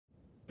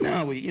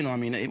No, we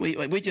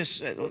just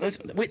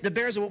the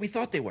Bears are what we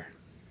thought they were.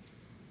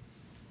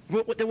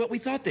 What we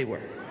thought they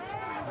were.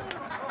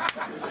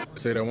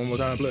 Say that one more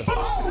time, play.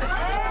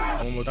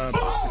 One more time.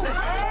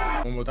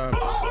 One more time.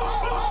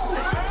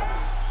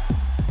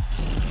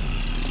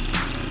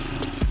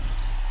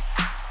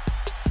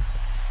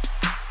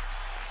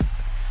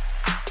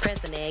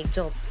 Prison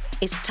A-Dub,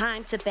 it's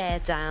time to bear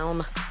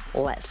down.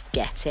 Let's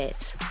get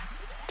it.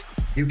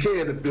 You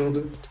can, the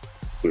building.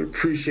 We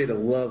appreciate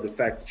and love the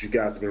fact that you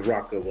guys have been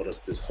rocking with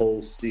us this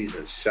whole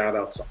season. Shout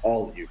out to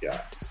all of you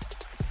guys.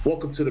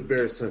 Welcome to the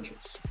Bear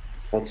Essentials.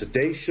 On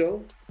today's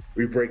show,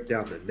 we break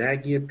down the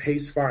Nagy and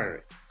Pace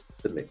firing,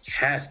 the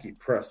McCaskey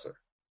presser,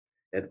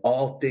 and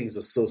all things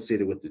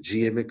associated with the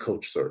GM and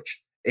coach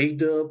search.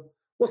 A-Dub,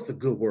 what's the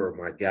good word,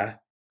 my guy?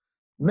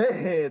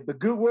 Man, the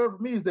good word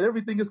for me is that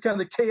everything is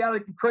kind of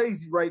chaotic and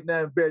crazy right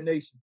now in Bear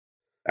Nation.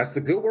 That's the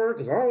good word?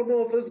 Because I don't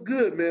know if it's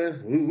good,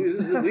 man.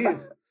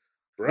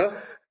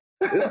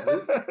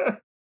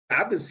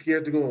 I've been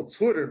scared to go on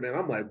Twitter, man.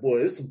 I'm like, boy,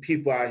 there's some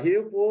people out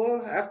here,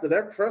 boy. After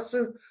that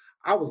presser,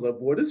 I was like,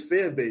 boy, this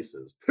fan base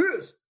is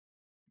pissed.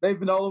 They've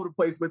been all over the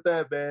place with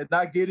that, man. And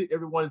I get it.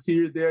 Everyone is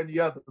here, there, and the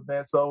other,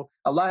 man. So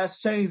a lot has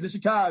changed in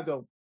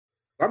Chicago.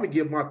 I'm going to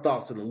give my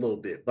thoughts in a little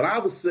bit. But I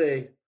would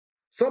say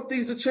some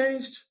things have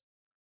changed,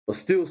 but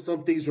still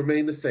some things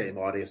remain the same,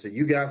 audience. And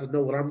you guys will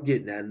know what I'm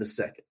getting at in a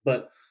second.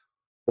 But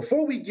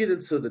before we get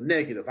into the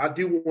negative, I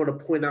do want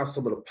to point out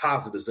some of the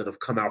positives that have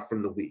come out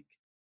from the week.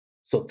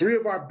 So 3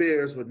 of our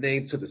Bears were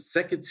named to the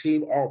second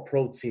team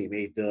All-Pro team,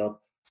 A-Dub.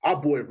 Our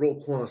boy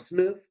Roquan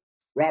Smith,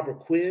 Robert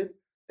Quinn,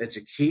 and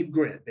Jakeem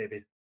Grant,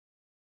 baby.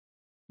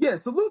 Yeah,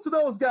 salute to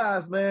those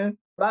guys, man.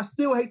 But I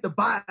still hate the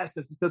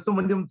biasness because some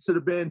of them should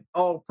have been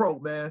All-Pro,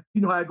 man.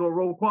 You know how I go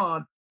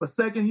Roquan. But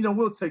second,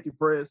 we'll take it,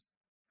 Perez.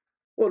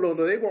 Well, no,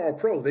 they were all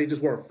pro. They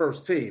just weren't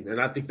first team.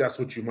 And I think that's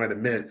what you might have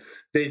meant.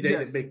 They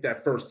didn't make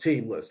that first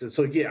team list. And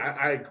so, yeah,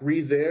 I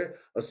agree there,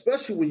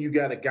 especially when you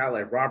got a guy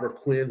like Robert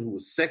Quinn, who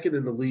was second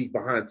in the league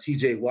behind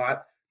TJ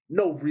Watt.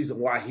 No reason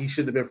why he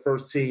shouldn't have been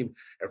first team.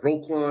 And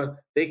Roquan,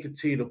 they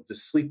continue to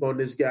sleep on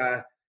this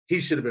guy. He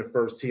should have been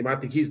first team. I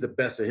think he's the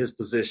best at his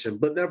position.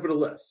 But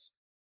nevertheless,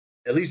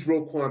 at least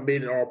Roquan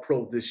made it all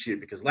pro this year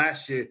because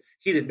last year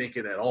he didn't make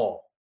it at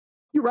all.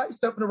 You're right.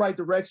 Step in the right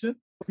direction.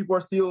 People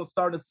are still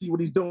starting to see what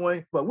he's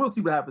doing, but we'll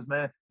see what happens,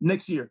 man,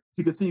 next year if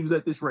he continues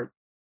at this rate.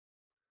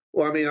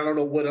 Well, I don't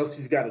know what else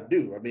he's got to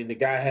do. The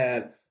guy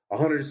had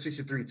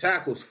 163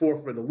 tackles,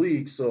 4th in the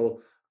league,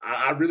 so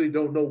I really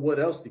don't know what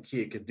else the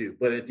kid can do.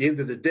 But at the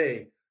end of the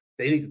day,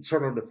 they need to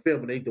turn on the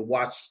film and they need to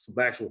watch some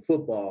actual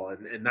football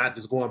and not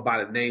just going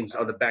by the names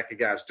on the back of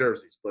guys'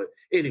 jerseys. But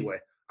anyway,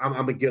 I'm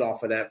going to get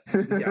off of that.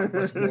 We got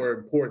much more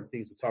important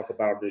things to talk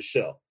about on this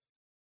show.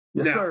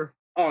 Yes, now, sir.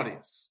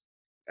 Audience,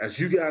 as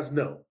you guys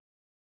know,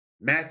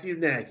 Matthew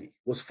Nagy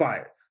was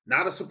fired.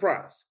 Not a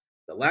surprise.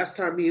 The last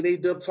time me and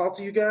A-Dub talked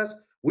to you guys,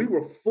 we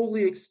were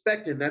fully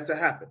expecting that to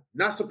happen.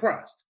 Not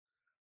surprised.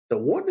 The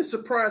one that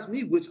surprised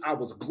me, which I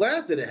was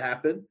glad that it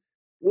happened,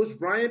 was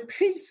Ryan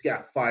Pace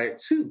got fired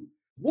too.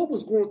 What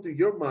was going through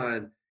your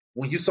mind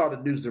when you saw the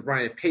news that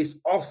Ryan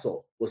Pace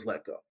also was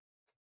let go?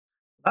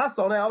 I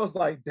saw that. I was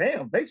like,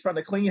 damn, they trying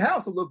to clean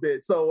house a little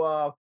bit.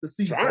 So to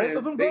see both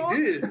of them go, they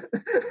did.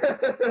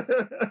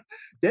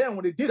 Damn,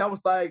 when they did, I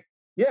was like,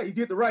 yeah, you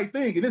did the right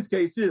thing. In this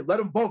case here, let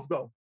them both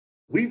go.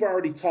 We've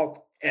already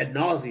talked ad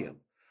nauseum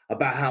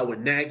about how with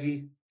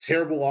Nagy,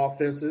 terrible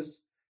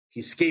offenses,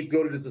 he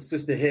scapegoated his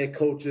assistant head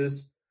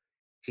coaches.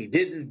 He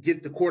didn't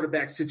get the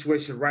quarterback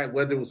situation right,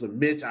 whether it was with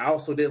Mitch. I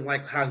also didn't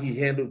like how he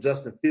handled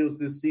Justin Fields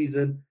this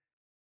season.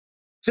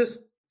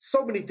 Just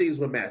so many things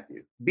with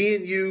Matthew.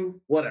 Being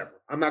you, whatever.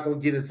 I'm not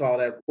going to get into all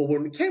that. But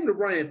when it came to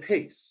Ryan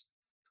Pace,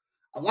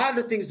 a lot of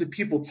the things that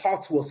people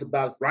talk to us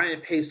about,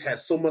 Ryan Pace had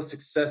so much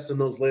success in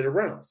those later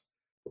rounds.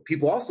 But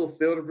people also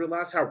fail to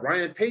realize how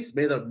Ryan Pace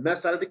made a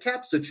mess out of the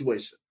cap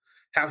situation,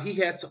 how he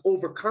had to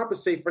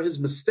overcompensate for his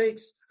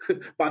mistakes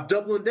by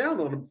doubling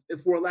down on them,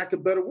 for lack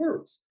of better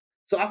words.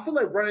 So I feel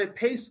like Ryan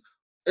Pace,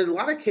 in a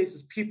lot of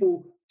cases,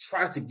 people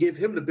try to give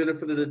him the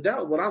benefit of the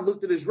doubt. When I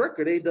looked at his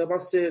record, A-Dub, I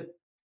said,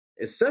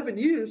 in 7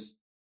 years,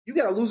 you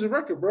got a losing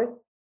record, bro.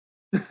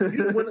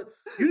 You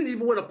didn't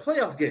even win a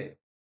playoff game.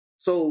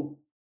 So,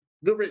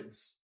 good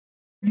riddance.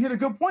 You hit a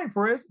good point,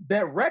 Perez.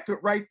 That record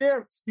right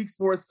there speaks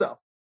for itself.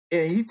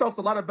 And he talks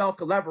a lot about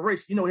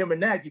collaboration. You know him and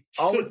Nagy,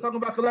 always talking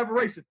about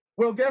collaboration.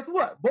 Well, guess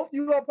what? Both of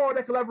you are part of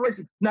that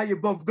collaboration. Now you're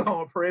both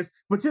gone, Perez.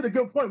 But you had a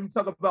good point when you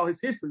talk about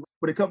his history.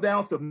 When it comes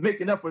down to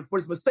making up for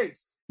his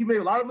mistakes. He made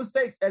a lot of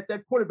mistakes at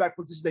that quarterback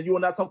position that you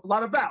and I talked a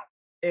lot about.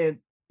 And,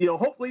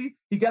 hopefully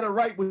he got it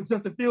right with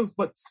Justin Fields,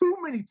 but too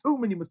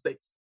many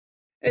mistakes.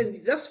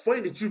 And that's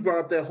funny that you brought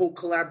up that whole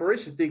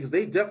collaboration thing because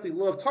they definitely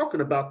love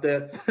talking about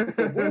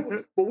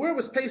that. But where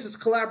was Pace's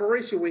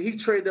collaboration when he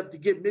traded up to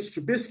get Mitch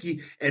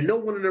Trubisky and no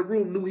one in the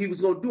room knew he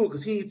was going to do it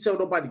because he didn't tell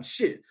nobody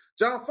shit?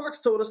 John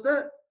Fox told us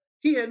that.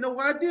 He had no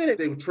idea that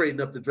they were trading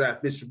up to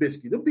draft Mitch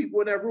Trubisky. Them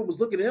people in that room was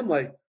looking at him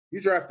like,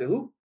 you drafted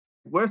who?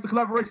 Where's the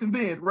collaboration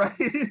then, right?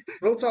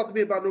 Don't talk to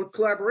me about no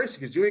collaboration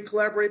because you ain't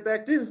collaborate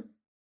back then.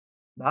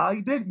 Nah,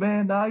 he did,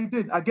 man. Nah, he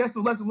didn't. I guess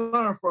a lesson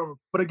learned from him.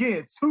 But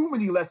again, too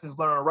many lessons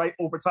learned, right,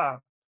 over time.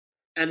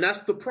 And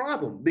that's the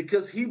problem,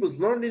 because he was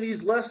learning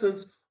these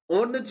lessons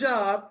on the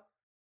job.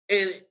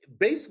 And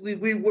basically,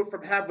 we went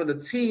from having a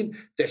team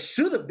that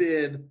should have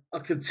been a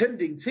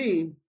contending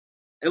team,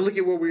 and look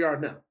at where we are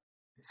now.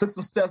 Took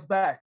some steps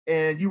back.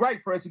 And you're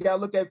right, Perez. You got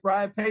to look at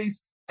Ryan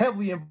Pace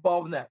heavily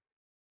involved in that.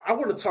 I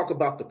want to talk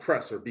about the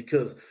presser,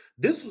 because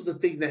this was the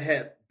thing that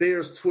had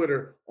Bears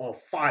Twitter on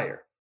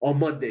fire on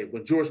Monday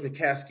when George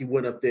McCaskey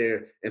went up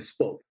there and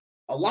spoke.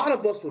 A lot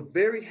of us were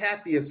very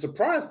happy and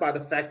surprised by the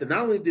fact that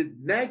not only did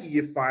Nagy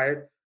get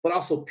fired, but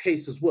also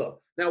Pace as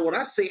well. Now, when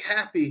I say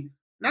happy,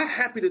 not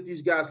happy that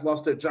these guys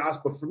lost their jobs,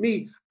 but for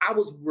me, I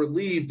was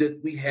relieved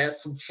that we had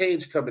some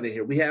change coming in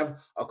here. We have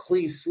a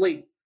clean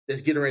slate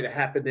that's getting ready to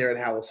happen there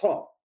at Halas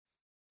Hall.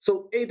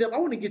 So, A-Dub, I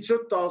want to get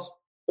your thoughts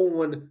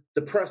on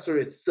the presser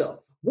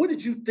itself. What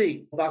did you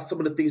think about some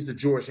of the things that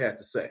George had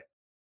to say?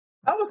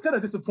 I was kind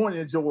of disappointed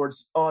in George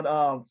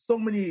on so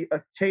many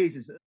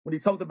occasions when he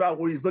talked about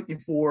what he's looking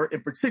for.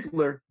 In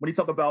particular, when he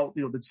talked about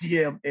the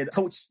GM and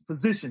coach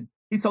position,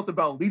 he talked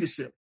about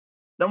leadership.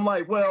 And I'm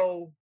like,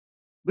 well,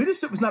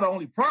 leadership is not our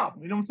only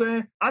problem. You know what I'm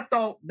saying? I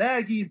thought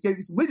Nagy gave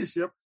you some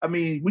leadership. I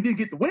mean, we didn't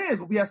get the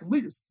wins, but we had some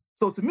leaders.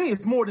 So to me,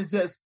 it's more than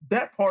just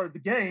that part of the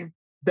game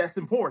that's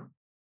important.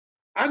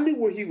 I knew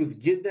where he was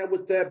getting at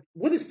with that.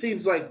 What it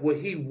seems like what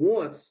he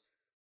wants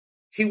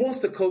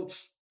the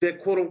coach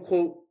that, quote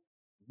unquote,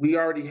 we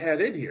already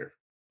had in here.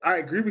 I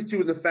agree with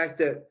you in the fact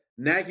that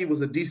Nagy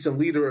was a decent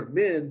leader of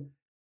men.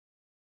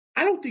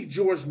 I don't think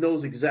George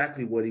knows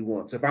exactly what he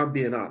wants, if I'm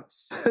being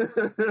honest.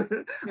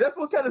 That's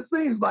what it kind of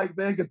seems like,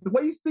 man, because the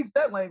way he speaks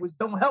that language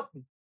don't help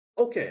me.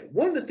 Okay,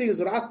 one of the things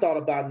that I thought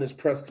about in this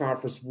press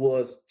conference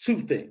was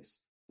two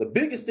things. The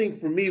biggest thing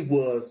for me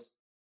was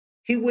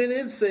he went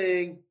in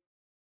saying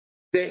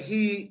that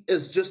he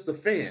is just a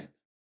fan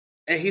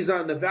and he's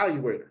not an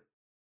evaluator.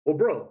 Well,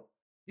 bro,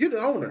 you're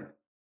the owner.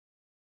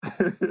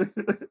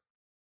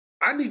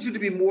 I need you to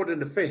be more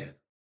than a fan,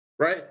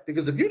 right?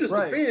 Because if you're just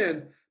a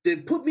fan,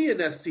 then put me in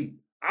that seat.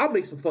 I'll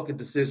make some fucking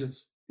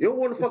decisions. You don't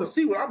want to fucking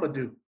see what I'm going to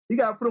do. He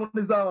got to put on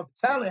his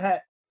talent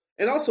hat.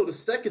 And also the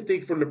second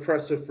thing from the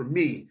presser for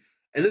me,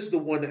 and this is the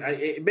one that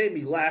it made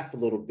me laugh a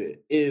little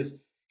bit, is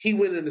he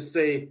went in to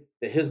say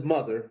that his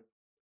mother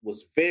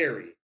was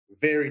very,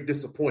 very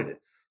disappointed.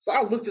 So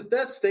I looked at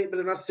that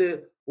statement and I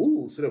said,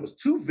 ooh, so there was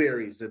two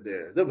varies in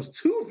there. There was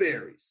two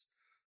varies.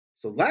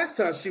 So last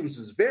time she was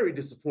just very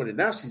disappointed.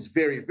 Now she's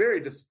very,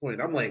 very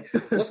disappointed. I'm like,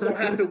 what's going to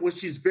happen when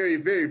she's very,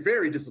 very,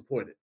 very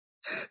disappointed?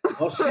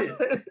 Oh,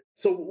 shit.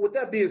 So with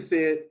that being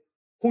said,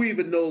 who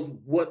even knows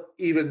what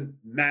even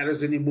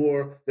matters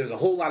anymore? There's a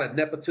whole lot of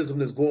nepotism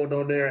that's going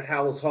on there at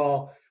Halas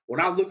Hall. When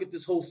I look at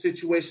this whole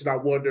situation, I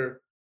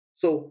wonder,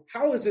 so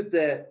how is it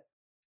that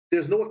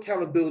there's no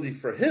accountability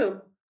for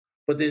him,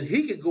 but then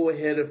he could go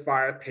ahead and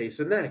fire Pace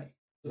and Nagy?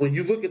 When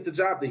you look at the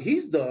job that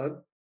he's done,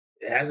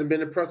 it hasn't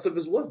been impressive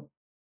as well.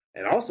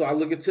 And also, I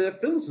look at Ted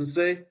Phillips and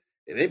say,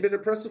 it ain't been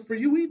impressive for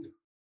you either.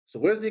 So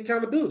where's the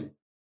accountability?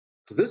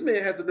 Because this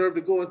man had the nerve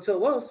to go and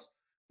tell us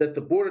that the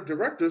board of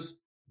directors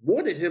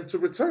wanted him to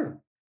return.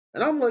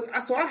 And I'm like,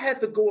 so I had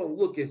to go and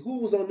look at who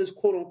was on this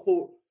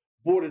quote-unquote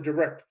board of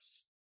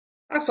directors.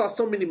 I saw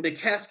so many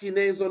McCaskey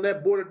names on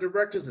that board of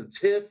directors and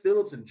Ted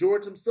Phillips and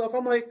George himself.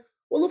 I'm like,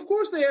 well, of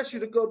course they asked you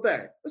to go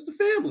back. That's the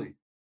family.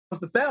 That's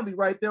the family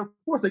right there. Of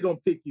course they're going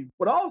to pick you.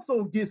 What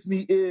also gets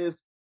me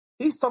is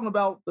he's talking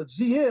about the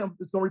GM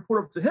is going to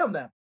report up to him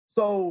now.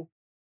 So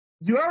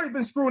you already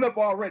been screwing up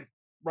already,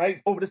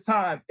 right, over this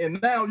time. And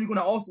now you're going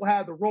to also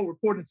have the role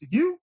reporting to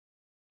you?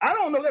 I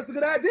don't know that's a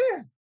good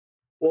idea.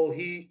 Well,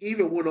 he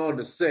even went on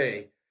to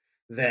say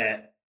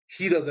that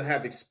he doesn't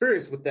have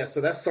experience with that.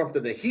 So that's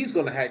something that he's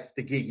going to have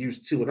to get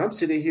used to. And I'm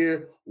sitting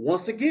here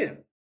once again.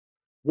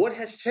 What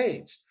has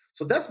changed?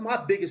 So that's my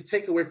biggest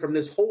takeaway from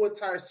this whole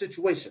entire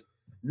situation.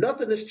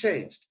 Nothing has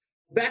changed.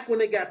 Back when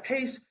they got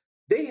Pace,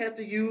 they had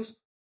to use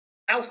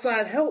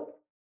outside help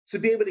to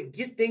be able to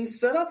get things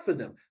set up for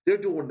them. They're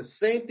doing the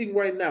same thing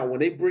right now when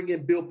they bring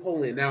in Bill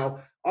Polian. Now,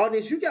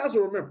 audience, you guys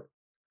will remember,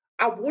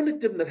 I wanted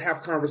them to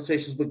have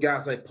conversations with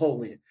guys like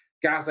Polian,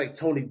 guys like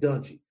Tony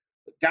Dungy,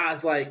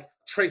 guys like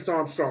Trace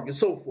Armstrong, and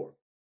so forth.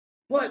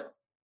 But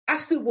I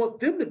still want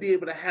them to be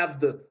able to have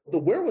the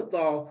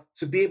wherewithal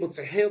to be able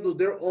to handle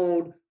their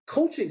own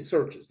coaching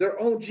searches,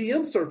 their own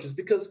GM searches.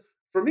 Because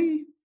for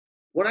me,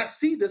 when I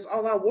see this,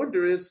 all I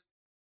wonder is,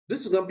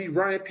 this is going to be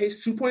Ryan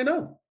Pace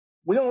 2.0.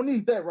 We don't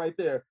need that right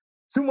there.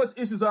 Too much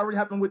issues already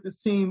happened with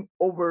this team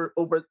over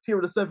a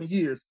period of 7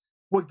 years.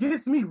 What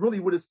gets me really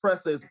with his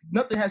press is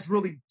nothing has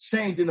really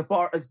changed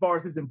as far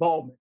as his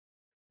involvement.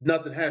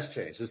 Nothing has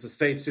changed. It's the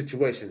same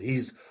situation.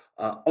 He's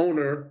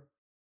owner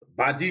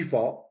by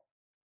default,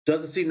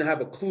 doesn't seem to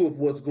have a clue of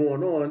what's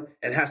going on,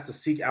 and has to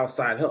seek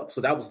outside help.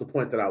 So that was the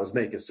point that I was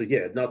making. So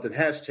yeah, nothing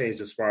has changed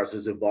as far as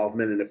his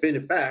involvement. And if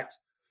in fact,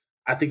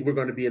 I think we're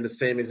going to be in the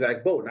same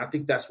exact boat. And I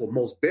think that's what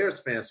most Bears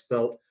fans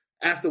felt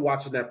after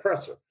watching that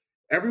presser.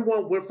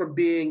 Everyone went from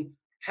being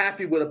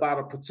happy with about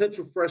a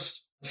potential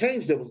fresh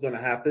change that was going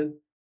to happen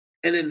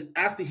And then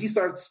after he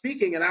started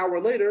speaking an hour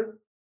later,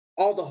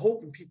 all the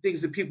hope and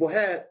things that people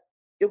had,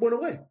 it went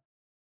away.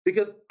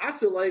 Because I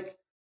feel like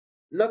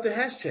nothing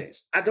has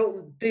changed. I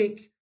don't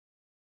think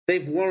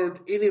they've learned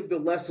any of the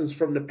lessons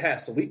from the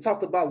past. So we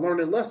talked about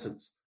learning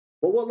lessons.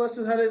 Well, what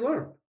lessons have they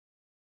learned?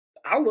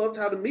 I loved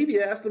how the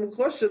media asked him a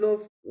question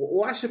of,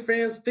 why should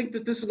fans think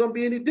that this is going to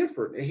be any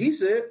different? And he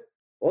said,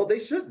 well, they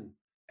shouldn't.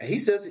 And he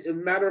says, as a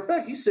matter of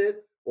fact, he said,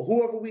 well,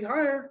 whoever we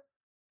hire,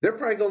 they're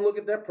probably going to look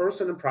at that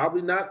person and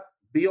probably not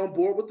be on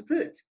board with the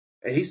pick.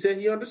 And he said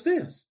he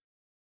understands.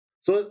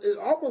 So it's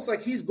almost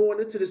like he's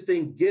going into this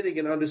thing getting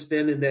an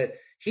understanding that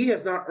he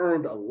has not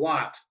earned a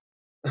lot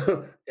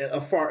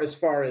as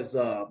far as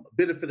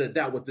benefit of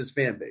doubt with this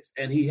fan base.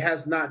 And he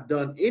has not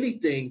done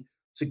anything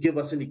to give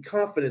us any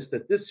confidence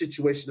that this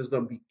situation is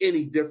going to be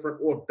any different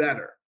or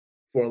better,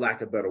 for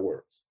lack of better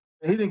words.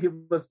 He didn't give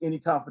us any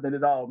confidence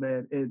at all,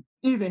 man. And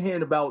even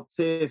hearing about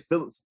Ted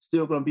Phillips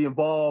still going to be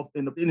involved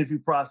in the interview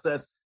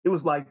process, it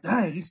was like,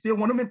 dang, you still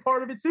want him in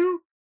part of it too?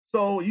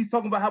 So you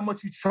talking about how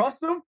much you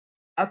trust him?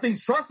 I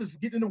think trust is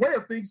getting in the way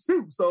of things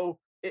too. So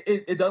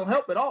it doesn't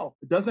help at all.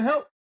 It doesn't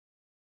help.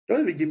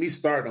 Don't even get me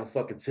started on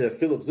fucking Ted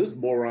Phillips. This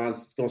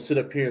moron's going to sit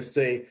up here and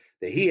say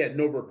that he had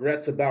no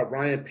regrets about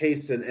Ryan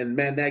Pace and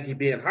Matt Nagy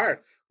being hired.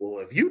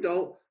 Well, if you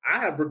don't, I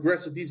have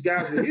regrets that these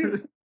guys were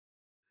here.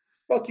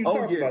 Fuck you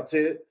talking about,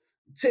 Ted?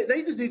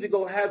 They just need to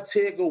go have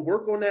Ted go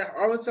work on that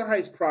Arlington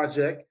Heights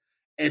project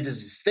and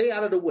just stay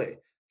out of the way.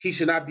 He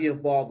should not be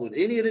involved with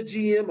any of the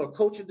GM or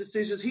coaching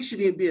decisions. He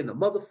shouldn't even be in the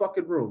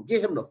motherfucking room.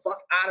 Get him the fuck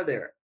out of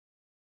there.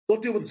 Go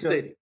deal with the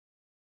stadium.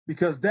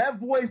 Because that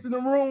voice in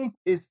the room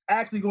is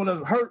actually going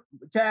to hurt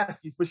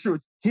McCaskey for sure.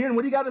 Hearing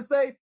what he got to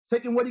say,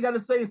 taking what he got to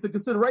say into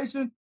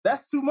consideration,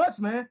 that's too much,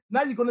 man.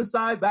 Now you're going to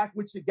side back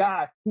with your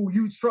guy who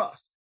you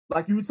trust.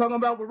 Like you were talking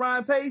about with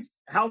Ryan Pace,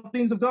 how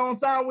things have gone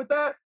sour with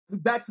that.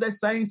 Back to that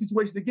same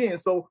situation again.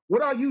 So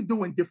what are you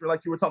doing different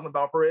like you were talking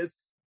about, Perez?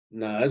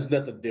 Nah, there's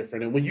nothing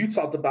different. And when you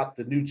talked about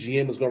the new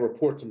GM is going to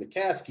report to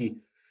McCaskey,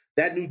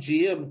 that new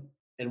GM,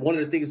 and one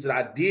of the things that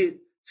I did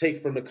take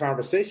from the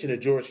conversation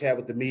that George had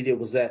with the media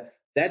was that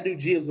new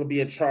GM is going to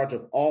be in charge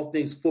of all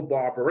things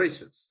football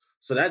operations.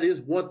 So that is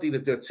one thing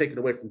that they're taking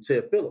away from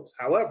Ted Phillips.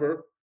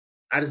 However,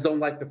 I just don't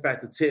like the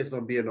fact that Ted's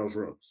going to be in those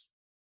rooms.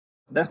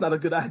 That's not a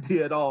good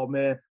idea at all,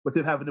 man, with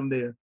him having him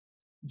there.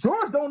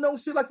 George don't know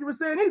shit like you were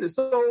saying either.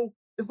 So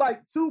it's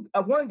like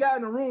one guy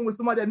in the room with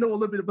somebody that know a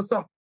little bit about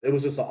something. It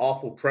was just an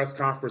awful press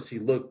conference. He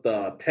looked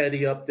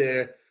petty up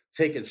there,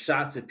 taking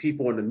shots at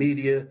people in the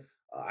media.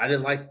 I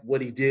didn't like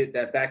what he did,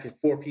 that back and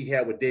forth he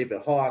had with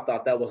David Hall. I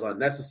thought that was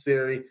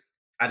unnecessary.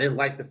 I didn't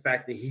like the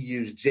fact that he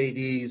used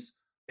JD's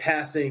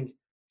passing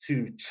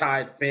to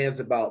chide fans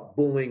about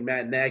booing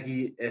Matt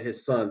Nagy at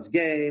his son's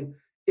game.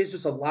 It's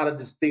just a lot of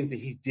just things that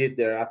he did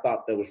there I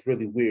thought that was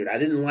really weird. I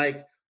didn't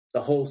like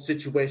the whole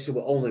situation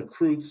with Olin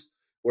Kreutz,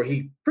 where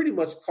he pretty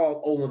much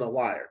called Olin a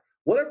liar.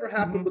 Whatever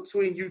happened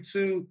between you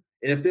two,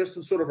 and if there's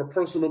some sort of a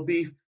personal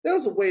beef,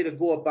 there's a way to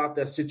go about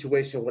that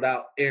situation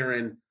without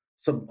airing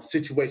some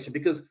situation,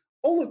 because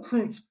Olin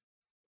Kreutz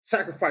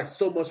sacrificed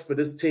so much for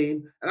this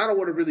team, and I don't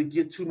want to really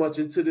get too much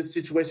into this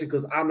situation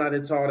because I'm not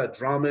into all that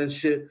drama and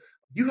shit.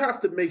 You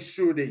have to make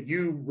sure that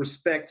you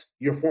respect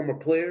your former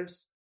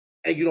players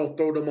and you don't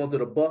throw them under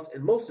the bus.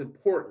 And most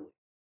importantly,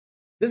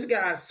 this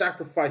guy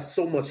sacrificed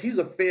so much. He's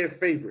a fan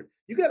favorite.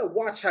 You got to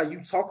watch how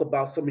you talk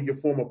about some of your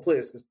former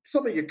players, because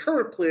some of your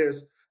current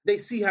players, they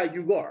see how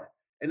you are.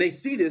 And they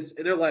see this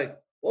and they're like,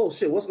 oh,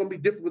 shit, what's going to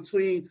be different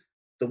between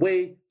the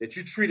way that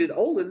you treated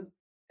Olin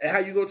and how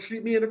you going to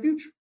treat me in the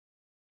future?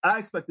 I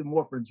expected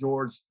more from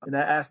George in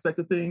that aspect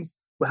of things,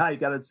 but how he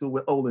got into it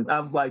with Olin. I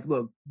was like,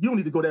 look, you don't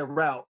need to go that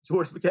route,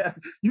 George McCaskey.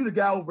 You the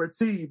guy over a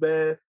team,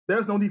 man.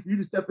 There's no need for you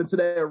to step into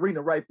that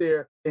arena right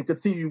there and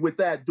continue with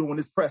that doing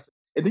this press.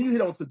 And then you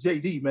hit on to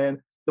JD,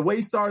 man. The way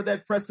he started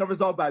that press conference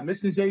off by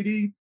mentioning JD,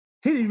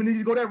 he didn't even need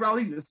to go that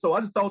route either. So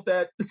I just thought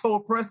that this whole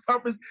press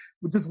conference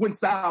just went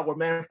sour,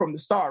 man, from the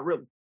start,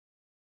 really.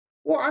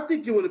 Well, I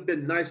think it would have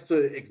been nice to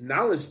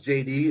acknowledge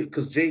JD,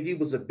 because JD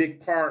was a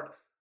big part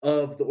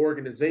of the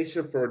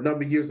organization for a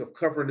number of years of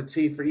covering the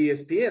team for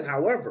ESPN.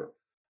 However,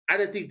 I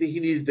didn't think that he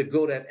needed to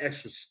go that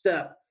extra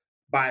step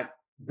by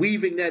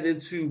weaving that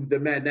into the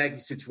Matt Nagy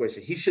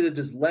situation. He should have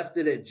just left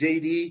it at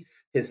JD,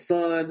 his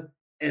son,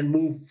 and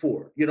moved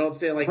forward. You know what I'm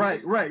saying? Like,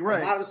 right.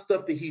 A lot of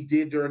stuff that he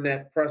did during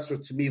that presser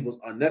to me was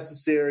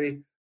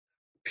unnecessary.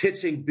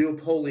 Pitching Bill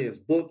Polian's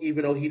book,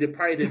 even though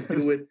probably didn't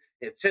do it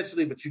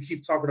intentionally, but you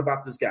keep talking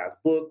about this guy's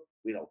book.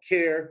 We don't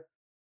care.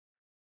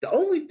 The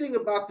only thing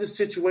about this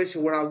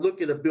situation when I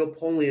look at a Bill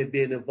Polian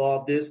being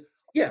involved is,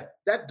 yeah,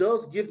 that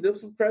does give them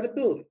some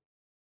credibility.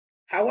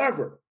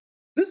 However,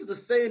 this is the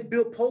same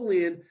Bill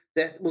Polian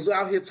that was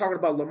out here talking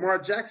about Lamar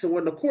Jackson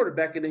wasn't a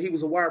quarterback and that he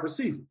was a wide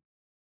receiver.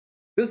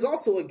 This is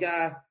also a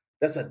guy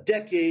that's a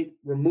decade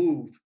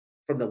removed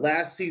from the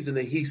last season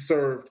that he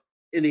served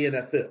in the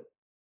NFL.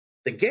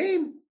 The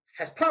game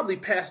has probably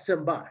passed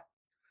him by.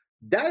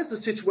 That is the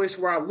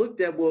situation where I looked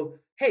at, well,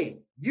 hey,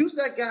 use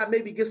that guy,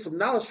 maybe get some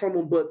knowledge from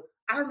him, but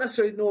I don't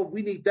necessarily know if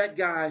we need that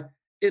guy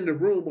in the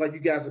room while you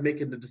guys are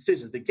making the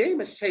decisions. The game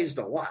has changed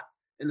a lot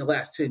in the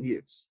last 10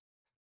 years.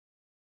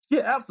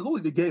 Yeah,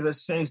 absolutely. The game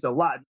has changed a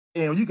lot.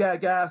 And when you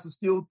got guys who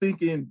still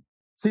thinking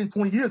 10,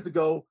 20 years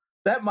ago,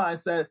 that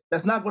mindset,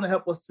 that's not going to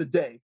help us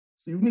today.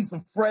 So you need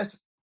some fresh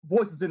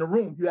voices in the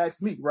room, you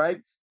ask me,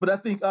 right? But I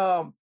think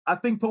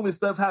Tony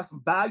stuff has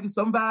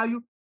some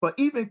value, but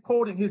even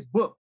quoting his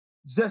book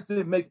just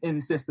didn't make any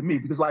sense to me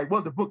because, like,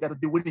 what's the book got to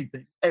do with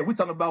anything? Hey, we're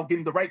talking about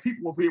getting the right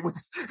people over here with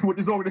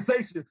this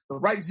organization, the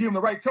right GM,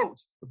 the right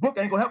coach. The book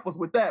ain't going to help us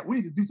with that. We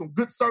need to do some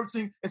good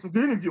searching and some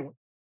good interviewing.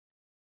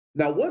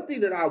 Now, one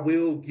thing that I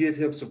will give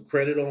him some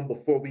credit on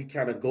before we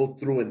kind of go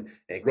through and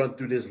run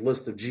through this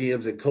list of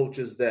GMs and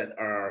coaches that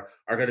are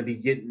going to be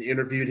getting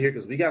interviewed here,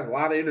 because we got a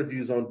lot of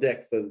interviews on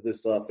deck for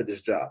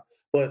this job.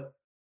 But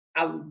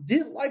I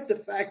did like the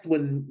fact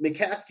when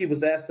McCaskey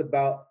was asked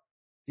about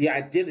the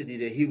identity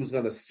that he was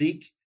going to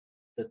seek,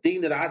 the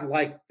thing that I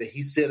liked that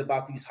he said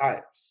about these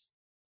hires.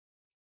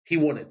 He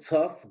wanted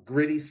tough,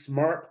 gritty,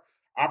 smart,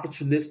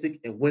 opportunistic,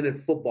 and winning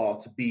football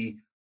to be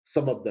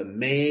some of the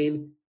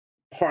main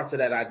parts of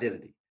that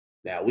identity.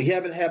 Now, we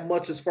haven't had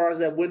much as far as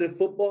that winning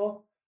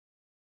football,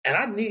 and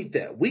I need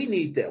that. We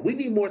need that. We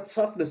need more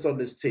toughness on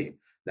this team.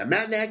 Now,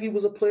 Matt Nagy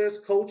was a player's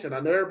coach, and I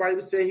know everybody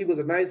was saying he was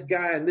a nice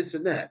guy and this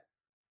and that,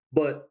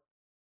 but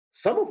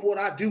some of what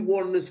I do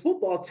want on this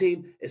football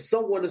team is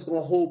someone that's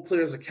going to hold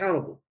players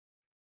accountable.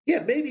 Yeah,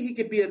 maybe he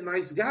could be a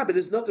nice guy, but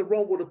there's nothing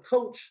wrong with a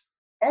coach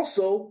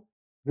also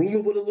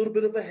ruling with a little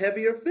bit of a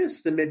heavier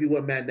fist than maybe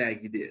what Matt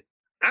Nagy did.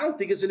 I don't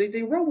think there's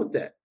anything wrong with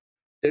that.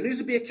 There needs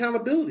to be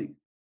accountability.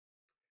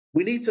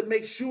 We need to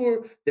make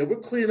sure that we're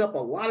cleaning up a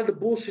lot of the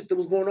bullshit that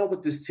was going on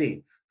with this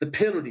team, the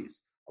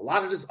penalties, a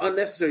lot of this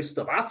unnecessary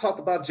stuff. I talked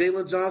about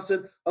Jalen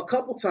Johnson a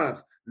couple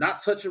times, not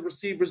touching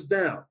receivers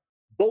down,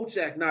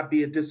 Bojack not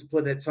being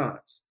disciplined at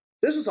times.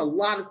 There's just a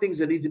lot of things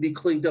that need to be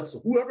cleaned up.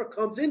 So whoever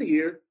comes in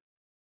here,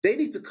 they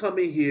need to come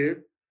in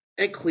here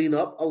and clean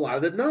up a lot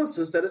of the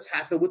nonsense that has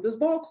happened with this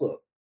ball club.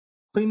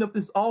 Clean up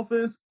this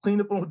offense, clean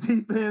up on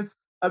defense.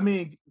 I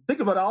mean, think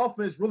about the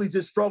offense really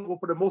just struggled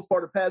for the most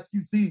part the past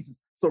few seasons.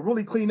 So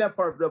really clean that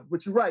part up.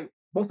 But you're right.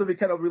 Most of it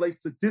kind of relates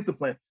to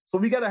discipline. So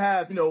we got to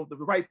have, the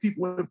right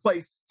people in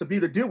place to be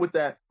able to deal with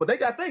that. But they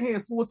got their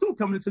hands full too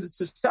coming into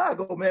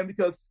Chicago, man,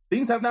 because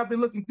things have not been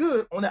looking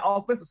good on that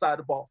offensive side of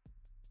the ball.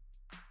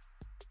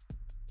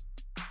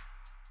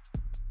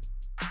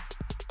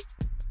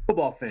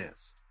 Football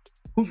fans,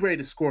 who's ready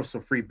to score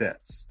some free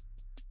bets?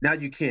 Now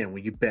you can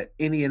when you bet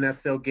any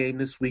NFL game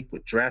this week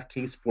with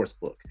DraftKings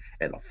Sportsbook,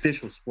 an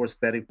official sports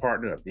betting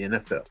partner of the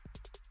NFL.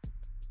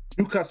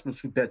 New customers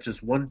who bet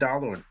just $1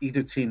 on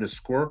either team to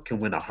score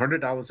can win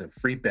 $100 in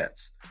free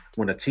bets.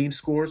 When a team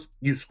scores,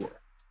 you score.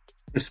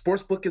 If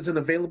Sportsbook isn't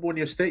available in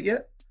your state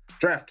yet,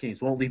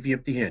 DraftKings won't leave you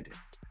empty-handed.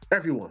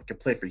 Everyone can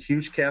play for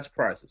huge cash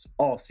prizes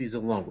all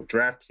season long with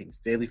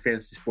DraftKings Daily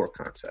Fantasy Sport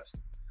Contest.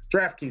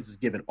 DraftKings is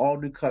giving all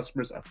new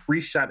customers a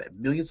free shot at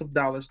millions of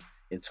dollars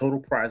in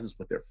total prizes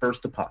with their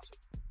first deposit.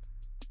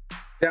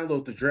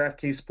 Download the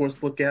DraftKings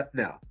Sportsbook app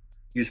now.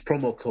 Use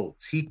promo code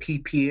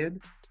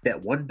TPPN,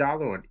 bet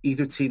 $1 on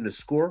either team to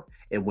score,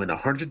 and win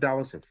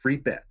 $100 in free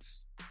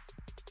bets.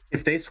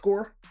 If they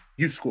score,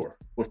 you score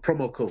with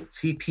promo code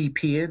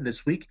TPPN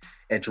this week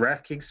at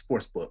DraftKings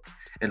Sportsbook,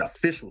 an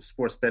official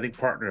sports betting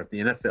partner of the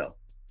NFL.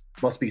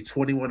 Must be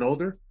 21 or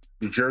older,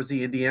 New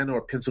Jersey, Indiana,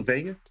 or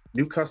Pennsylvania.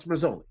 New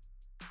customers only.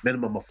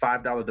 Minimum of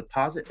 $5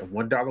 deposit and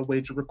 $1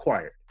 wager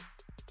required.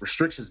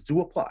 Restrictions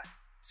do apply.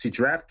 See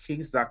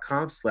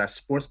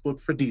DraftKings.com/sportsbook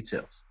for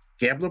details.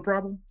 Gambling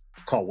problem?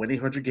 Call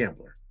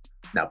 1-800-GAMBLER.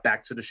 Now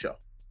back to the show.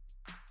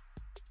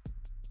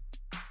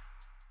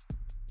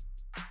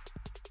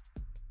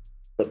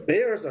 The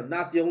Bears are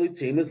not the only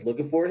team that's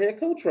looking for a head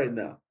coach right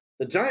now.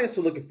 The Giants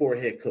are looking for a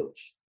head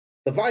coach.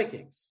 The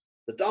Vikings,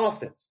 the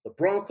Dolphins, the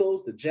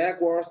Broncos, the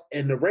Jaguars,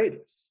 and the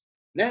Raiders.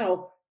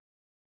 Now,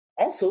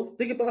 also,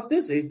 think about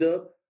this,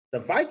 A-Dub. The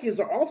Vikings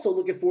are also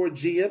looking for a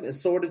GM, and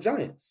so are the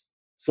Giants.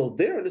 So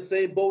they're in the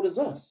same boat as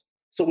us.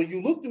 So when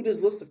you look through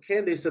this list of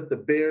candidates that the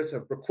Bears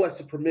have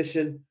requested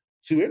permission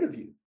to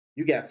interview,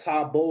 you got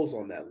Todd Bowles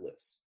on that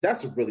list.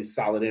 That's a really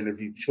solid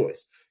interview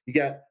choice. You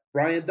got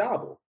Brian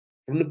Daboll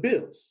from the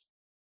Bills.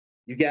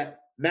 You got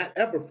Matt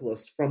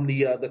Eberflus from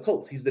the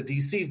Colts. He's the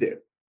DC there.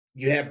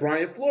 You have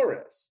Brian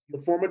Flores, the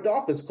former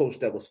Dolphins coach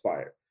that was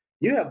fired.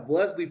 You have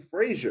Leslie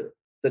Frazier,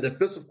 the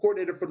defensive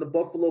coordinator from the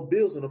Buffalo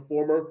Bills and a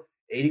former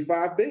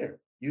 85 Bear.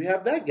 You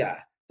have that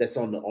guy that's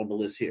on the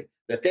list here.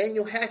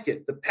 Nathaniel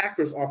Hackett, the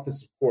Packers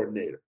offensive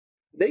coordinator.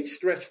 They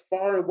stretch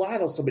far and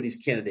wide on some of these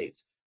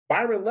candidates.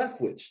 Byron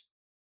Leftwich,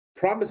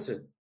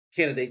 promising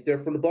candidate there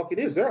from the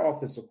Buccaneers, their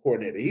offensive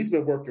coordinator. He's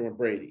been working with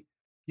Brady.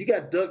 You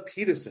got Doug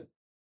Peterson,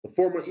 the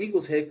former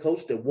Eagles head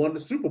coach that won the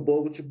Super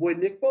Bowl with your boy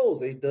Nick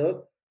Foles,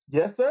 Doug?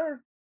 Yes,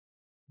 sir.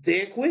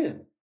 Dan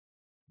Quinn,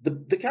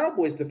 the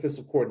Cowboys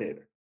defensive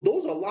coordinator.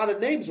 Those are a lot of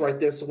names right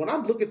there. So when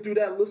I'm looking through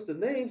that list of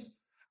names,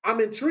 I'm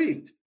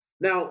intrigued.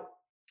 Now,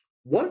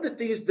 one of the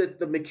things that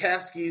the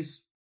McCaskies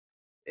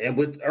and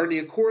with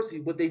Ernie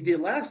Accorsi, what they did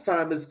last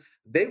time is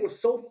They were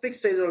so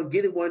fixated on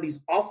getting one of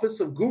these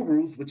offensive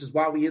gurus, which is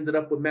why we ended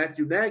up with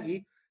Matthew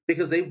Nagy,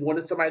 because they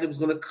wanted somebody that was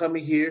going to come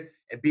in here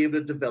and be able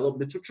to develop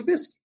Mitchell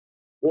Trubisky.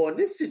 Well, in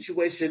this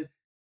situation,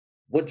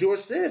 what George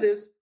said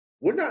is,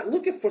 we're not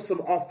looking for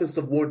some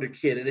offensive wonder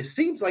kid. And it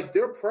seems like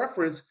their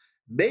preference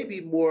may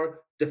be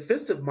more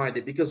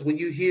defensive-minded, because when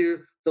you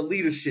hear the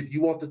leadership,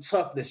 you want the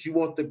toughness, you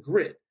want the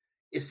grit.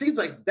 It seems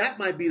like that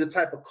might be the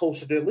type of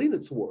culture they're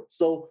leaning towards.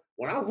 So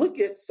when I look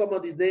at some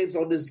of these names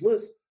on this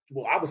list,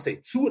 well, I would say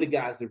two of the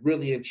guys that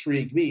really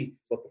intrigue me.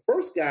 But the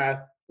first guy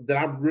that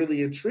I'm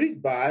really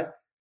intrigued by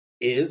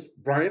is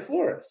Brian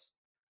Flores.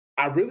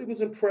 I really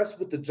was impressed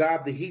with the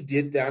job that he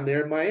did down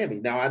there in Miami.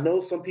 Now, I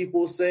know some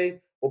people will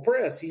say, well,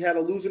 Perez, he had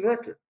a losing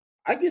record.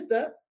 I get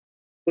that.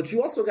 But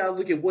you also got to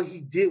look at what he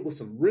did with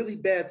some really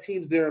bad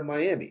teams there in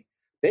Miami.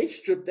 They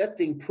stripped that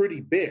thing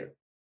pretty bare.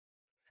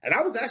 And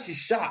I was actually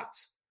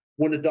shocked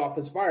when the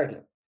Dolphins fired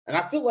him. And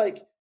I feel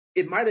like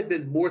it might have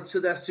been more to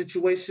that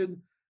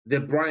situation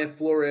than Brian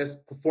Flores'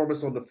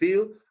 performance on the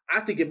field.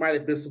 I think it might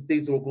have been some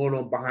things that were going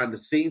on behind the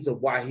scenes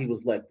of why he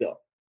was let go,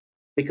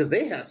 because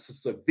they had some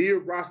severe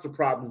roster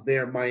problems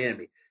there in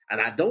Miami. And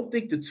I don't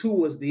think the two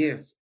was the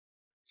answer.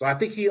 So I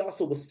think he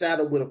also was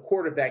saddled with a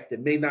quarterback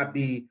that may not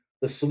be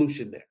the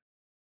solution there.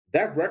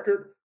 That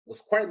record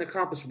was quite an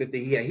accomplishment that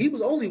he had. He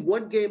was only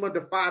one game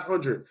under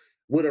 500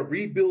 with a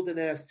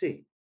rebuilding-ass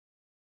team.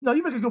 No,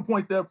 you make a good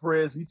point there,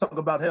 Perez. You talk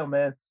about him,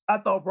 man. I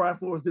thought Brian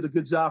Flores did a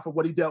good job for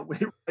what he dealt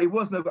with. It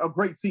wasn't a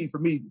great team for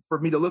me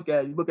to look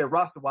at. You look at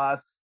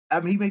roster-wise,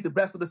 I mean, he made the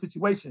best of the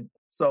situation.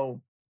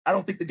 So I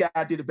don't think the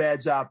guy did a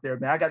bad job there,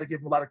 man. I got to give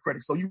him a lot of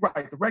credit. So you're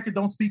right. The record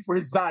don't speak for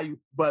his value,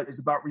 but it's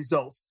about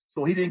results.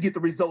 So he didn't get the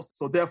results,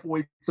 so therefore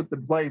he took the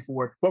blame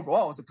for it. But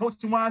overall, as a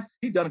coaching-wise,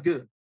 he done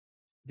good.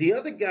 The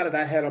other guy that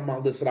I had on my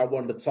list that I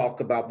wanted to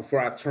talk about before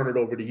I turn it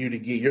over to you to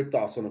get your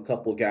thoughts on a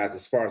couple of guys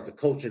as far as the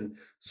coaching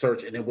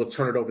search, and then we'll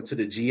turn it over to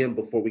the GM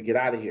before we get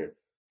out of here.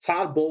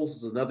 Todd Bowles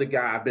is another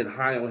guy. I've been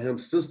high on him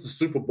since the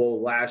Super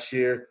Bowl last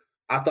year.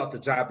 I thought the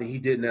job that he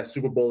did in that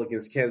Super Bowl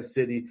against Kansas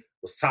City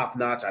was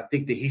top-notch. I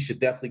think that he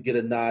should definitely get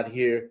a nod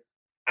here.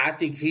 I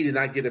think he did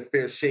not get a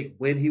fair shake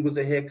when he was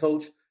a head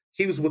coach.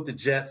 He was with the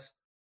Jets.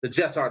 The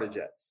Jets are the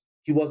Jets.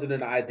 He wasn't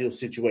in an ideal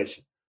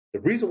situation.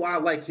 The reason why I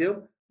like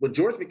him, when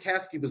George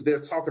McCaskey was there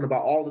talking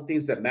about all the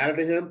things that matter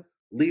to him,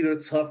 leader,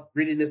 tough,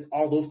 grittiness,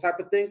 all those type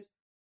of things,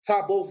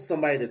 Todd Bowles is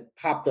somebody that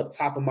popped up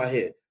top of my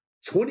head.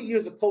 20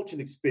 years of coaching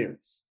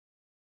experience.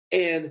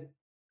 And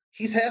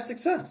he's had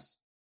success.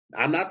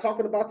 I'm not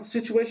talking about the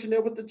situation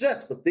there with the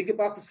Jets, but think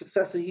about the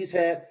success that he's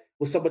had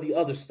with some of the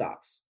other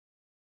stops.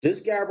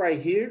 This guy right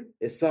here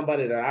is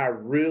somebody that I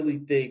really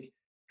think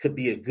could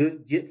be a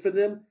good get for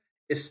them,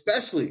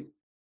 especially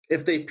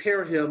if they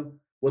pair him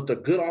with a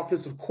good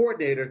offensive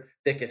coordinator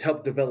that can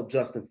help develop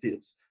Justin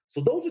Fields.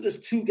 So those are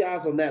just two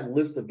guys on that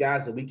list of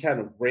guys that we kind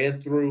of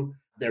ran through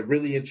that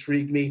really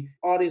intrigued me.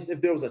 Audience,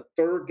 if there was a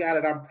third guy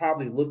that I'm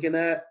probably looking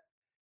at,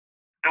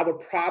 I would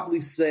probably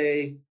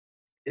say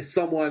is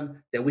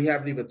someone that we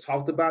haven't even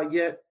talked about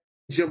yet.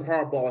 Jim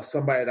Harbaugh is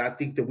somebody that I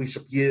think that we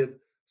should give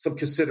some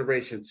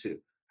consideration to.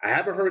 I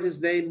haven't heard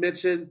his name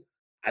mentioned.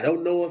 I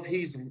don't know if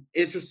he's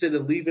interested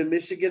in leaving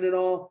Michigan at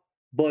all,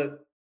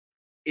 but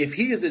if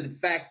he is in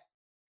fact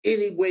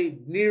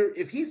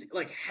if he's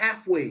like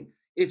halfway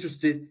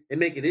interested in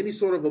making any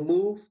sort of a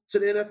move to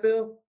the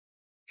NFL,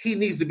 he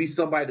needs to be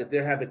somebody that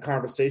they're having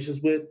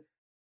conversations with.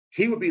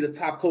 He would be the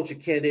top coaching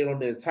candidate on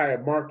the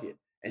entire market.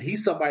 And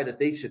he's somebody that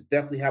they should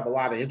definitely have a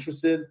lot of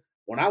interest in.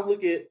 When I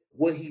look at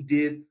what he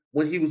did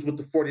when he was with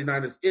the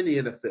 49ers in the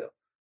NFL,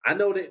 I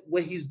know that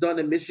what he's done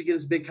in Michigan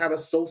has been kind of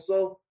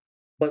so-so,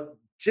 but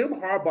Jim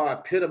Harbaugh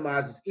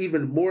epitomizes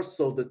even more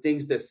so the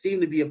things that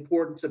seem to be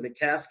important to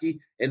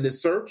McCaskey in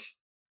this search.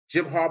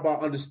 Jim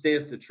Harbaugh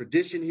understands the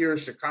tradition here in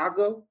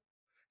Chicago.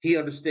 He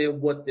understands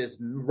what this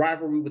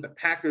rivalry with the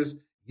Packers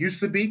used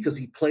to be because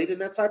he played in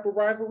that type of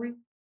rivalry.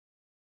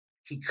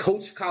 He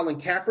coached Colin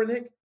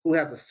Kaepernick, who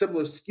has a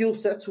similar skill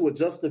set to a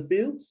Justin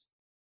Fields.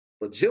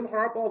 But Jim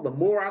Harbaugh, the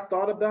more I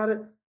thought about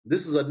it,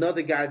 this is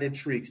another guy that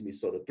intrigues me.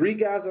 So the three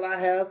guys that I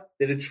have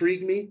that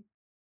intrigue me,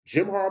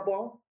 Jim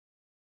Harbaugh,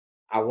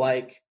 I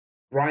like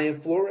Brian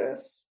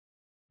Flores,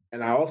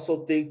 and I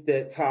also think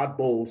that Todd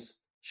Bowles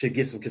should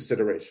get some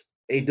consideration.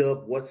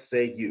 A-Dub, what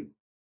say you?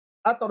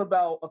 I thought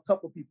about a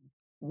couple of people.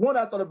 One,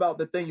 I thought about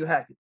Nathaniel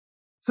Hackett.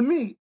 To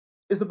me,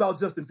 it's about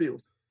Justin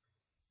Fields.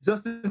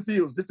 Justin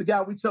Fields, this is the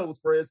guy we chose,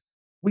 Perez.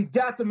 We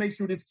got to make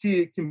sure this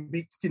kid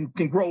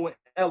can grow and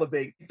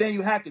elevate.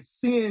 Nathaniel Hackett,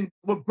 seeing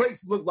what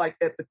greats look like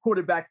at the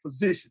quarterback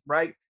position,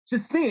 right?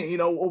 Just seeing,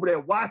 over there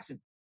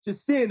watching,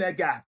 just seeing that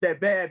guy, that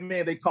bad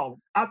man they call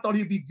him. I thought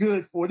he'd be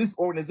good for this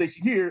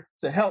organization here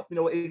to help,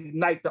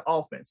 ignite the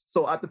offense.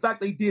 So the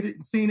fact they did it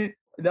and seen it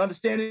and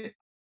understand it,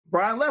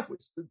 Brian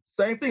Leftwich, the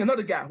same thing,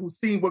 another guy who's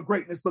seen what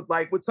greatness looked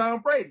like with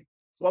Tom Brady.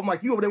 So I'm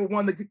like, you over there with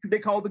one that they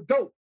call the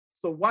GOAT.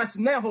 So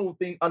watching that whole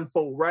thing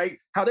unfold, right?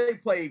 How they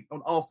played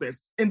on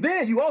offense. And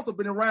then you also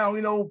been around,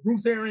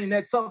 Bruce Arians and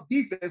that tough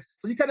defense.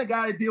 So you kind of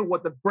got to deal with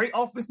what the great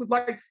offense looked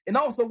like and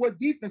also what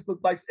defense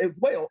looked like as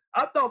well.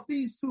 I thought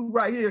these two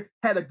right here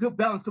had a good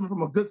balance coming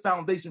from a good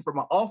foundation from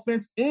an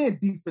offense and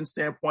defense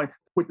standpoint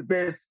with the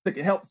Bears that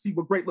can help see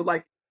what great look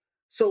like.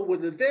 So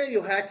with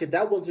Nathaniel Hackett,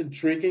 that was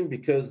intriguing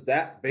because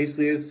that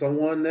basically is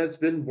someone that's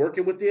been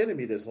working with the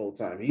enemy this whole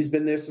time. He's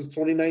been there since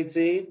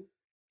 2019.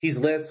 He's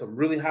led some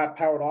really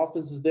high-powered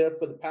offenses there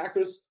for the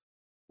Packers,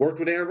 worked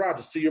with Aaron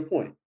Rodgers, to your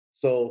point.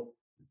 So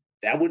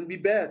that wouldn't be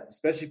bad,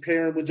 especially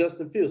pairing with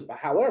Justin Fields. But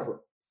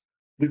however,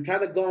 we've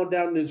kind of gone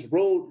down this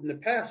road in the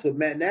past with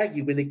Matt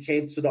Nagy when it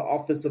came to the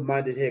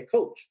offensive-minded head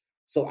coach.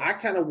 So I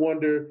kind of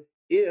wonder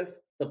if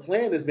the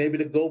plan is maybe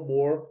to go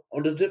more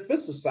on the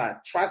defensive side,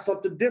 try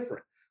something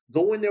different.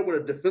 Go in there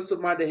with a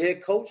defensive-minded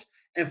head coach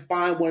and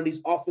find one of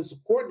these offensive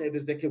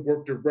coordinators that can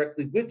work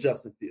directly with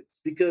Justin Fields.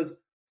 Because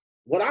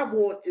what I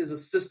want is a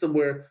system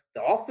where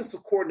the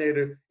offensive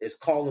coordinator is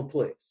calling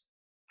plays.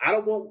 I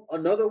don't want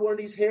another one of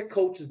these head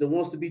coaches that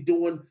wants to be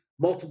doing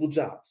multiple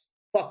jobs.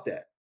 Fuck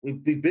that.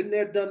 We've been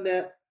there, done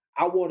that.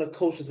 I want a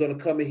coach that's going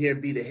to come in here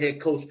and be the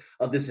head coach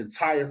of this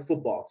entire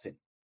football team.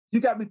 You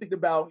got me thinking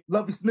about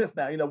Lovie Smith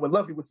now, when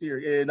Lovie was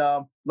here.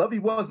 And Lovie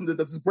wasn't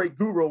this great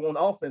guru on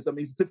offense. I mean,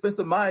 he's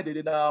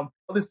defensive-minded. And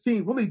this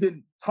team really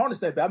didn't tarnish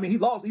that bad. I mean, he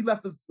lost. He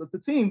left the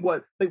team,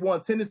 they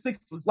won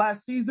 10-6 was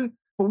last season.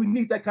 But we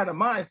need that kind of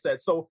mindset.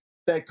 So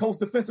that coach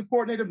defensive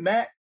coordinator,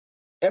 Matt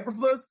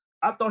Eberflus,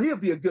 I thought he'd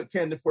be a good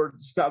candidate for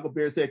the Chicago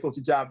Bears head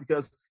coaching job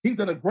because he's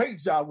done a great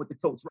job with the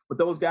coach. With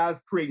those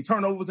guys creating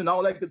turnovers and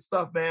all that good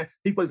stuff, man.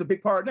 He plays a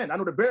big part in that. I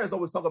know the Bears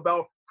always talk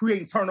about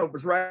creating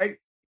turnovers, right?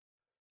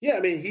 Yeah, I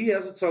mean, he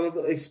has a ton of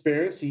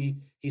experience. He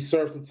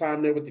served some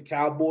time there with the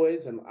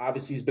Cowboys, and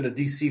obviously he's been a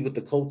DC with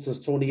the Colts since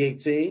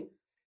 2018.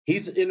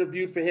 He's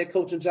interviewed for head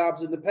coaching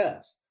jobs in the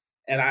past.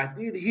 And I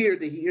did hear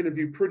that he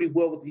interviewed pretty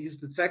well with the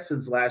Houston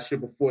Texans last year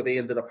before they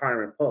ended up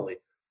hiring Pully.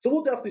 So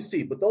we'll definitely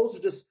see. But those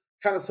are just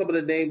kind of some of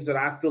the names that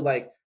I feel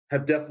like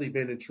have definitely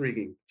been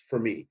intriguing for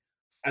me.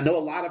 I know a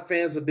lot of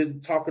fans have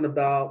been talking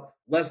about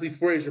Leslie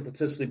Frazier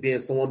potentially being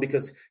someone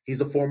because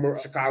he's a former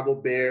Chicago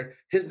Bear.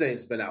 His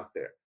name's been out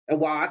there. And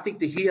while I think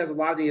that he has a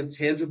lot of the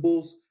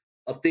intangibles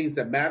of things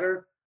that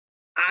matter,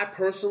 I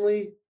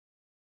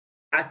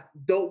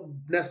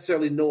don't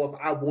necessarily know if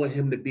I want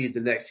him to be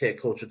the next head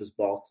coach of this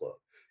ball club.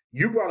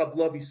 You brought up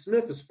Lovie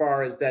Smith as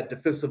far as that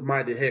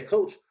defensive-minded head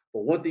coach.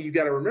 But one thing you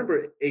got to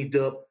remember,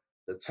 A-Dub,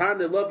 the time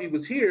that Lovie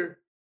was here,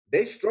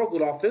 they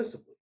struggled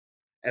offensively.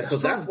 And so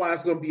that's why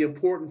it's going to be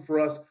important for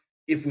us,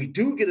 if we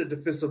do get a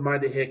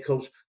defensive-minded head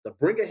coach, to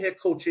bring a head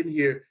coach in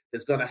here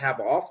that's going to have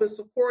an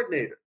offensive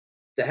coordinator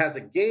that has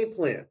a game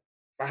plan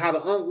for how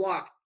to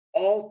unlock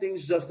all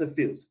things Justin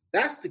Fields.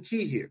 That's the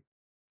key here.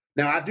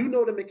 Now, I do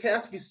know that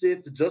McCaskey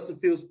said that Justin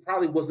Fields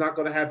probably was not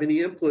going to have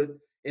any input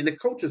in the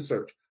coaching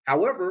search.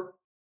 However,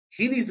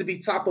 he needs to be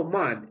top of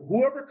mind.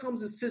 Whoever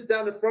comes and sits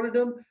down in front of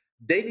them,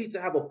 they need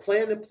to have a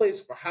plan in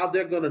place for how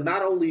they're going to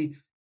not only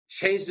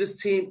change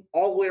this team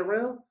all the way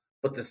around,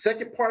 but the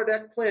second part of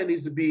that plan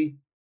needs to be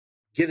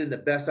getting the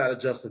best out of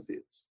Justin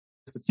Fields.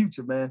 It's the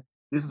future, man.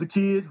 This is a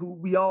kid who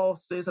we all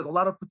say has a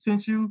lot of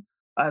potential,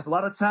 has a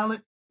lot of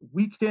talent.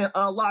 We can't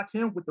unlock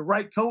him with the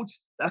right coach.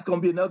 That's going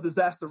to be another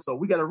disaster. So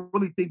we got to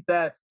really think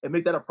that and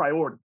make that a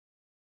priority.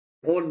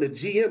 On the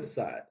GM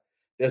side,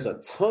 there's a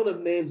ton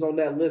of names on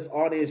that list.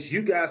 Audience,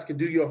 you guys can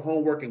do your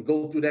homework and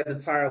go through that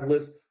entire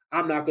list.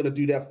 I'm not going to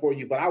do that for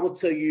you, but I will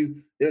tell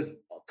you there's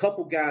a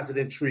couple guys that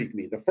intrigue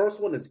me. The first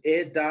one is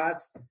Ed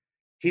Dodds.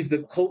 He's the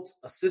Colts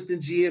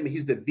assistant GM, and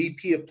he's the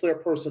VP of player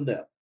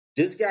personnel.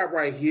 This guy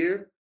right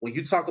here, when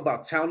you talk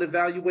about talent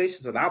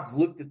evaluations, and I've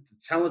looked at the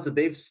talent that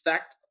they've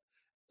stacked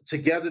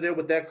together there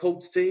with that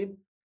Colts team,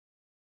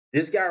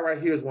 this guy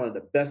right here is one of the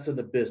best in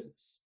the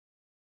business.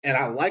 And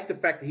I like the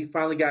fact that he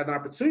finally got an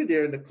opportunity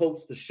there in the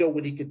Colts to show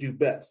what he could do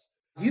best.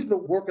 He's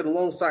been working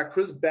alongside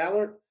Chris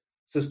Ballard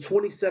since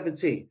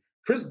 2017.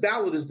 Chris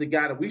Ballard is the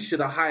guy that we should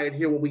have hired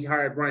here when we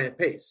hired Ryan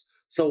Pace.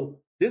 So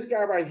this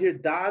guy right here,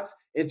 Dodds,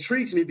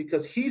 intrigues me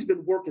because he's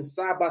been working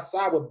side by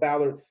side with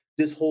Ballard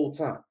this whole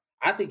time.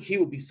 I think he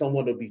would be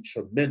someone that would be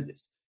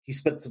tremendous. He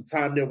spent some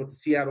time there with the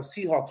Seattle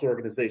Seahawks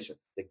organization.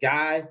 The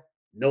guy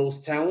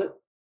knows talent,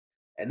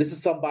 and this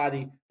is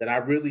somebody that I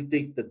really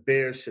think the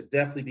Bears should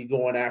definitely be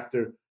going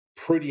after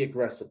pretty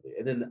aggressively.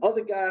 And then the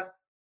other guy,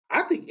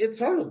 I think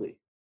internally,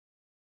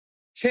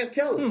 Champ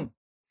Kelly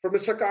from the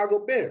Chicago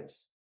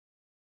Bears.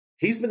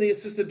 He's been the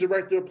assistant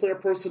director of player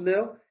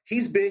personnel.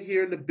 He's been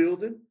here in the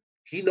building.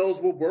 He knows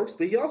what works,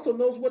 but he also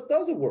knows what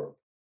doesn't work.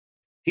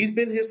 He's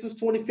been here since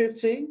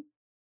 2015.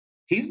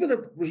 He's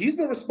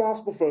been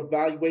responsible for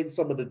evaluating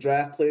some of the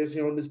draft players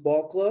here on this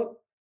ball club.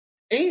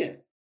 And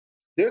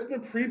there's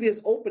been previous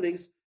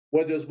openings,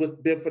 whether it's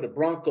been for the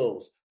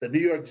Broncos, the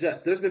New York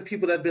Jets. There's been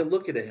people that have been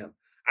looking at him.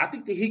 I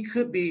think that he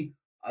could be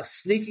a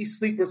sneaky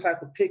sleeper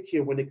type of pick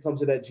here when it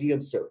comes to that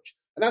GM search.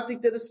 And I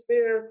think that it's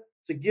fair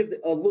to give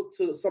a look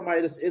to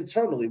somebody that's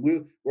internally.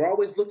 We're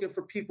always looking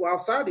for people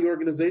outside the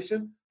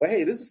organization. But,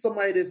 hey, this is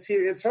somebody that's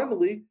here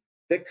internally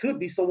that could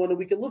be someone that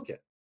we can look at.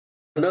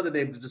 Another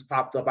name that just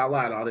popped up. I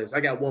lied on this.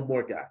 I got one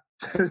more guy.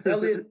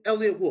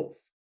 Elliot Wolf,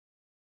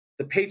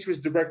 the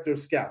Patriots director of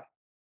scouting.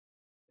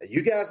 Now,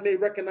 you guys may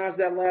recognize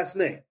that last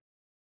name.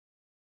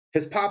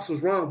 His pops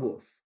was Ron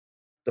Wolf,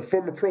 the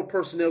former pro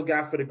personnel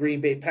guy for the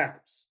Green Bay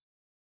Packers.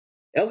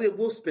 Elliot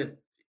Wolf spent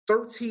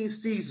 13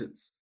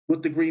 seasons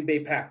with the Green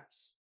Bay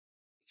Packers.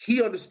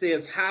 He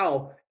understands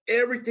how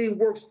everything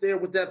works there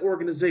with that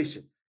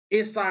organization,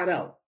 inside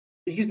out.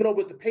 He's been over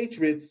with the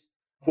Patriots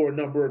for a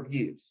number of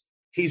years.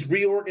 He's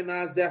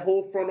reorganized that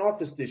whole front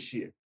office this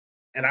year.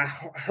 And I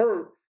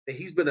heard that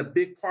he's been a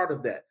big part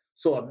of that.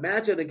 So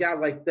imagine a guy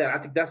like that. I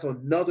think that's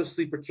another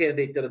sleeper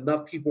candidate that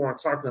enough people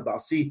aren't talking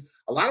about. See,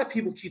 a lot of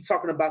people keep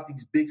talking about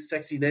these big,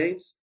 sexy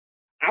names.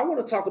 I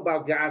want to talk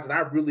about guys that I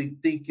really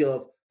think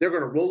of. They're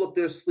going to roll up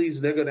their sleeves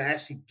and they're going to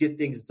actually get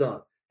things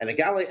done. And a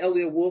guy like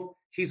Elliot Wolf,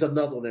 he's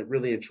another one that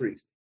really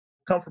intrigues me.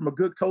 Come from a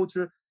good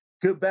culture,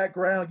 good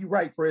background. You're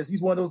right, Perez.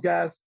 He's one of those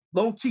guys,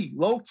 low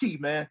key,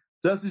 man.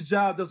 Does his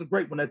job, does a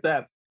great one at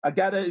that. A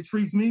guy that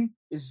intrigues me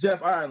is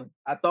Jeff Ireland.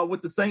 I thought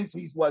with the Saints,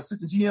 he's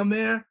assistant GM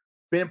there,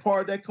 been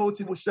part of that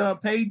coaching with Sean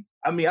Payton.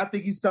 I mean, I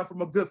think he's come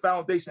from a good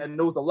foundation and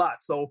knows a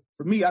lot. So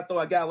for me, I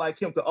thought a guy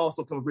like him could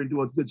also come over and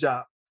do a good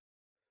job.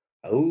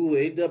 Oh,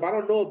 A-Dub, I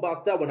don't know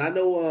about that one. I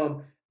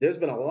know there's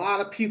been a lot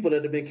of people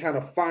that have been kind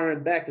of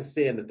firing back and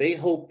saying that they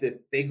hope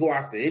that they go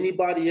after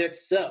anybody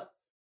except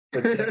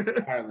for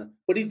Jeff Ireland.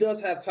 But he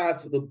does have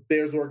ties to the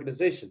Bears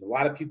organization. A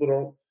lot of people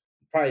don't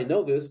probably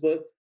know this,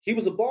 but he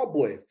was a ball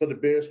boy for the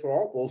Bears for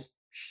almost,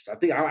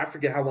 I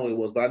forget how long it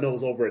was, but I know it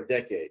was over a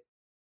decade.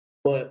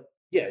 But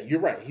yeah,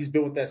 you're right. He's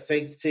been with that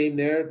Saints team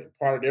there, been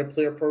part of their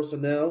player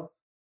personnel.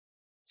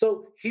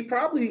 So he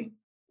probably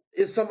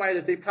is somebody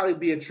that they probably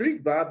be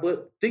intrigued by.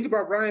 But think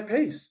about Ryan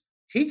Pace.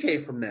 He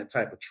came from that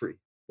type of tree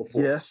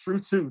before. Yeah, that's true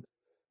too.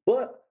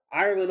 But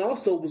Ireland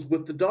also was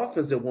with the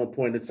Dolphins at one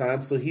point in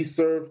time. So he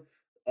served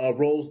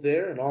roles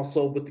there and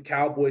also with the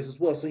Cowboys as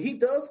well. So he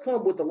does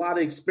come with a lot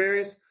of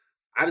experience.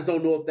 I just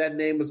don't know if that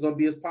name is going to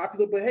be as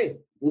popular, but hey,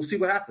 we'll see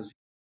what happens.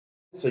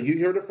 So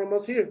you heard it from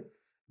us here.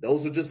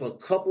 Those are just a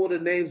couple of the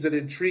names that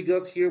intrigue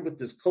us here with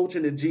this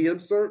coaching and GM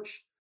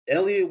search.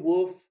 Elliot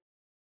Wolf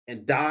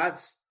and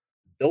Dodds,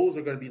 those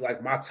are going to be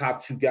like my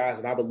top two guys,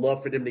 and I would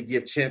love for them to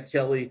give Champ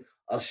Kelly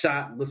a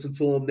shot, listen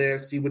to him there,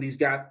 see what he's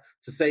got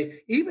to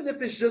say, even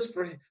if it's just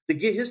to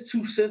get his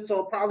 2 cents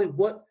on probably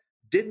what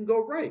didn't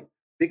go right,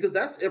 because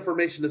that's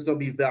information that's going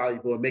to be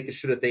valuable and making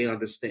sure that they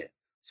understand.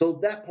 So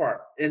that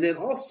part. And then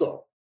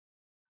also,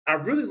 I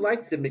really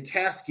like the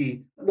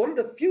McCaskey. One of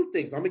the few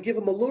things, I'm going to give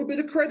him a little bit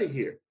of credit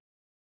here.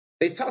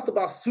 They talked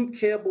about Soup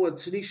Campbell and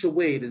Tanisha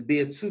Wade as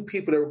being two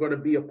people that were going to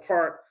be a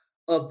part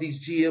of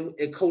these GM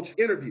and coach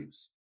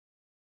interviews.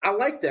 I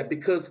like that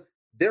because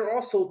they're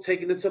also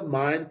taking into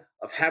mind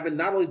of having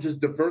not only just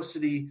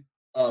diversity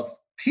of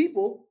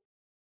people,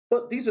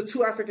 but these are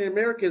two African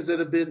Americans that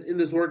have been in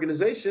this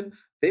organization.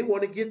 They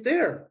want to get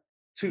their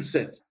 2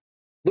 cents.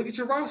 Look at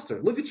your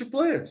roster. Look at your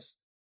players.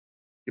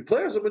 Your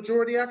players are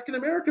majority African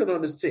American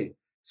on this team.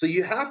 So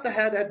you have to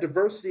have that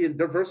diversity and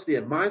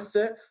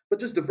mindset, but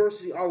just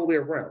diversity all the way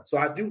around. So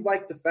I do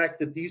like the fact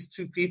that these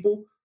two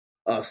people,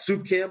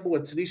 Soup Campbell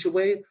and Tanisha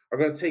Wade, are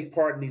going to take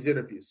part in these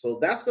interviews. So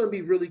that's going to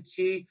be really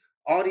key.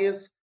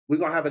 Audience, we're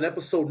going to have an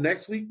episode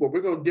next week where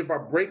we're going to give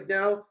our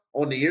breakdown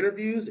on the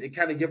interviews and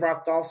kind of give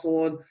our thoughts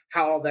on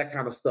how all that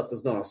kind of stuff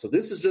is gone. So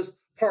this is just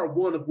part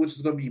one of which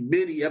is going to be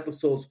many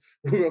episodes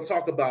we're going to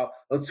talk about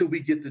until we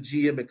get the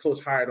GM and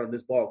coach hired on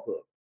this ball club.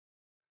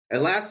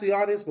 And lastly,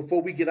 audience,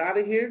 before we get out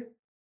of here,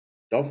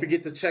 don't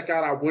forget to check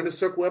out our Winner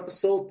Circle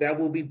episode. That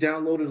will be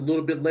downloaded a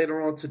little bit later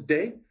on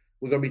today.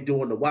 We're going to be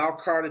doing the wild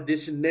card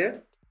edition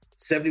there.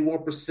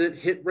 71%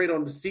 hit rate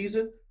on the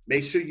season.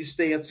 Make sure you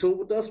stay in tune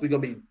with us. We're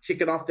going to be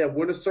kicking off that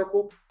Winner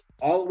Circle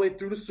all the way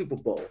through the Super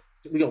Bowl.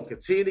 We're going to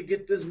continue to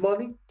get this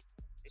money.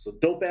 It's a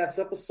dope-ass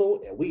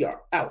episode, and we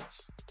are out.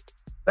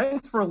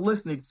 Thanks for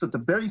listening to The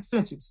Bear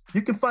Essentials.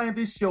 You can find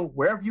this show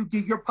wherever you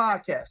get your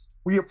podcasts.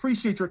 We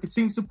appreciate your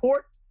continued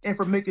support and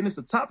for making this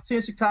a top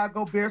 10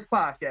 Chicago Bears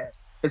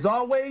podcast. As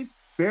always,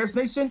 Bears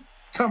Nation,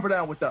 come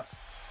down with us.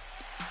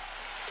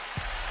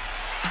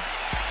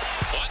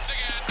 Once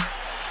again,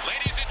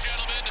 ladies and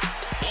gentlemen,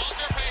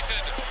 Walter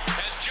Payton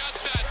has just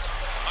set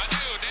a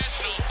new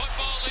National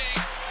Football League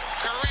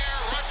career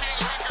rushing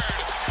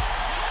record.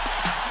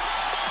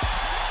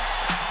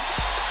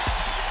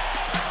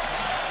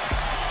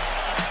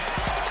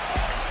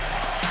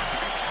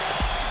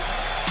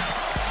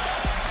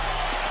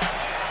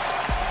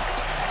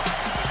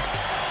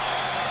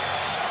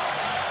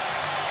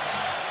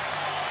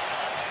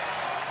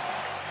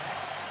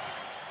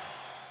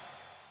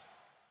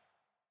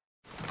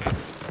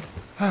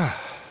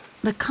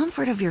 The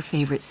comfort of your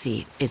favorite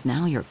seat is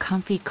now your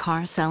comfy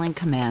car selling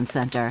command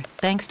center,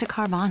 thanks to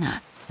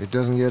Carvana. It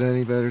doesn't get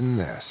any better than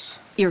this.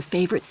 Your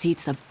favorite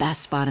seat's the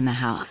best spot in the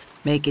house.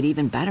 Make it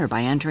even better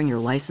by entering your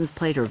license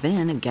plate or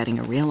VIN and getting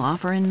a real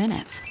offer in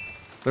minutes.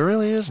 There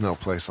really is no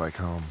place like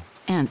home.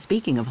 And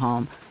speaking of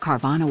home,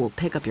 Carvana will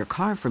pick up your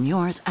car from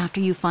yours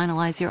after you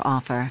finalize your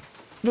offer.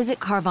 Visit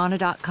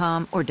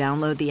Carvana.com or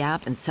download the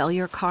app and sell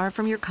your car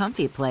from your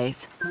comfy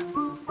place.